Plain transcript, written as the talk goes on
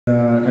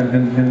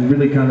and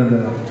really kind of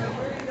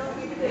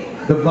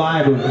the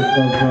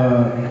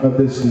vibe of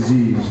this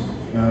disease.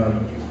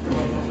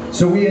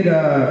 So we had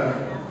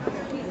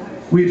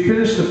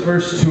finished the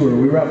first tour.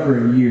 We were out for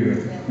a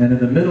year, and in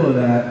the middle of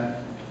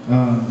that,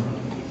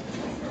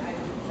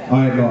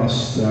 I had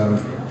lost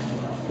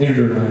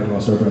Andrew and I had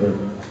lost our brother.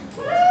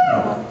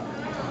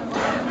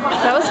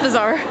 That was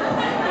bizarre.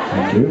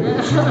 Thank you.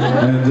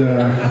 And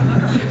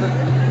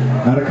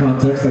out of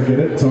context, I get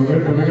it. It's all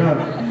good. Moving on.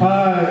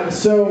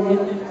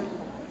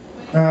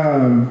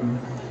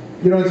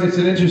 You know, it's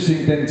an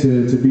interesting thing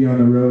to be on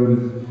the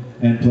road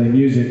and play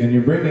music, and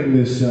you're bringing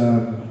this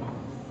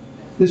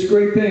this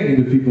great thing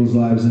into people's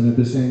lives, and at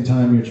the same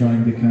time, you're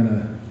trying to kind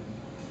of.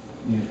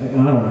 You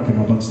know, I don't want to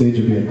come up on stage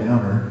and be a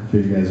downer for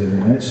you guys every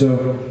night.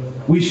 So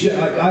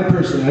I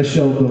personally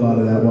shelved a lot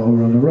of that while we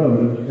were on the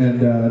road,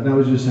 and that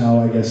was just how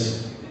I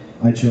guess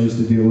I chose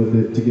to deal with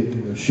it, to get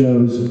through those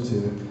shows and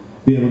to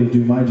be able to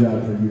do my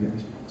job for you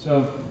guys.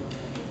 So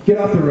get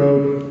off the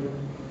road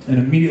and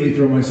immediately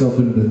throw myself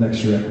into the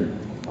next record,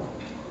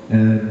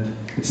 and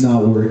it's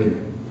not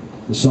working.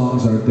 The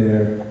songs aren't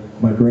there.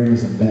 My brain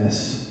is a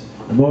mess.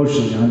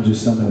 Emotionally, I'm in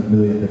a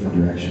million different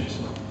directions,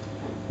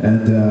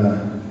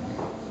 and.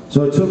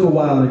 So it took a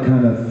while to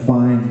kind of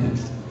find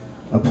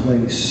a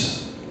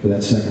place for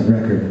that second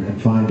record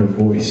and find a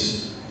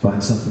voice, find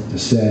something to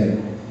say.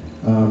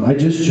 I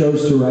just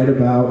chose to write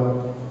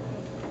about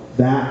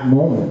that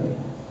moment.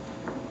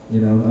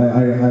 You know,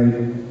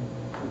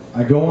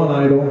 I go on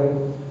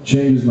Idol,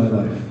 changes my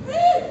life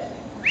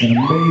in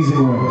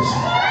amazing ways.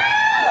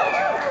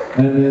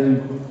 And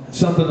then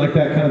something like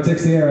that kind of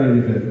takes the air out of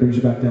you a bit, brings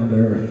you back down to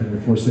earth, and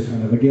you're forced to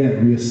kind of,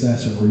 again,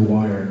 reassess and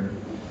rewire.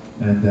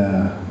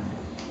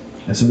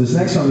 And so this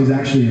next song is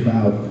actually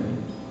about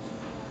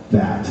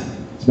that.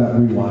 It's about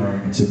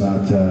rewiring. It's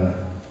about,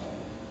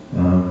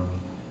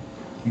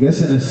 I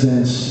guess in a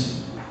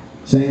sense,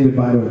 saying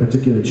goodbye to a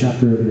particular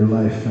chapter of your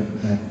life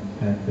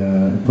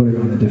and putting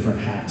on a different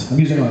hat. I'm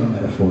using a lot of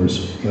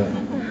metaphors, but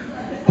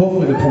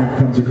hopefully the point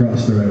comes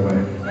across the right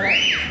way.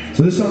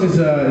 So this song is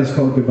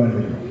called Goodbye to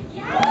the Girl.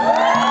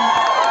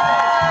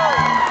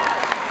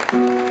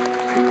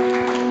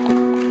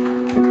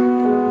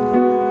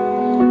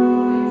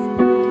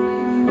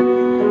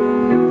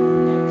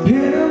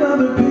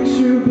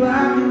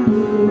 Black and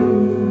blue.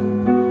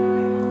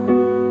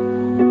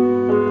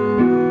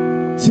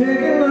 Take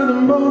another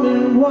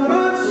moment, one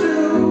or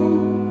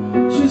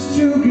two, just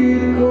to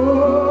get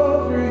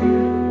over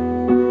you.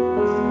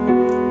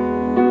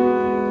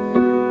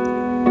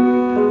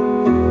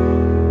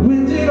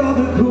 When did all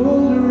the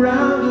cold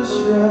around us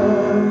rise?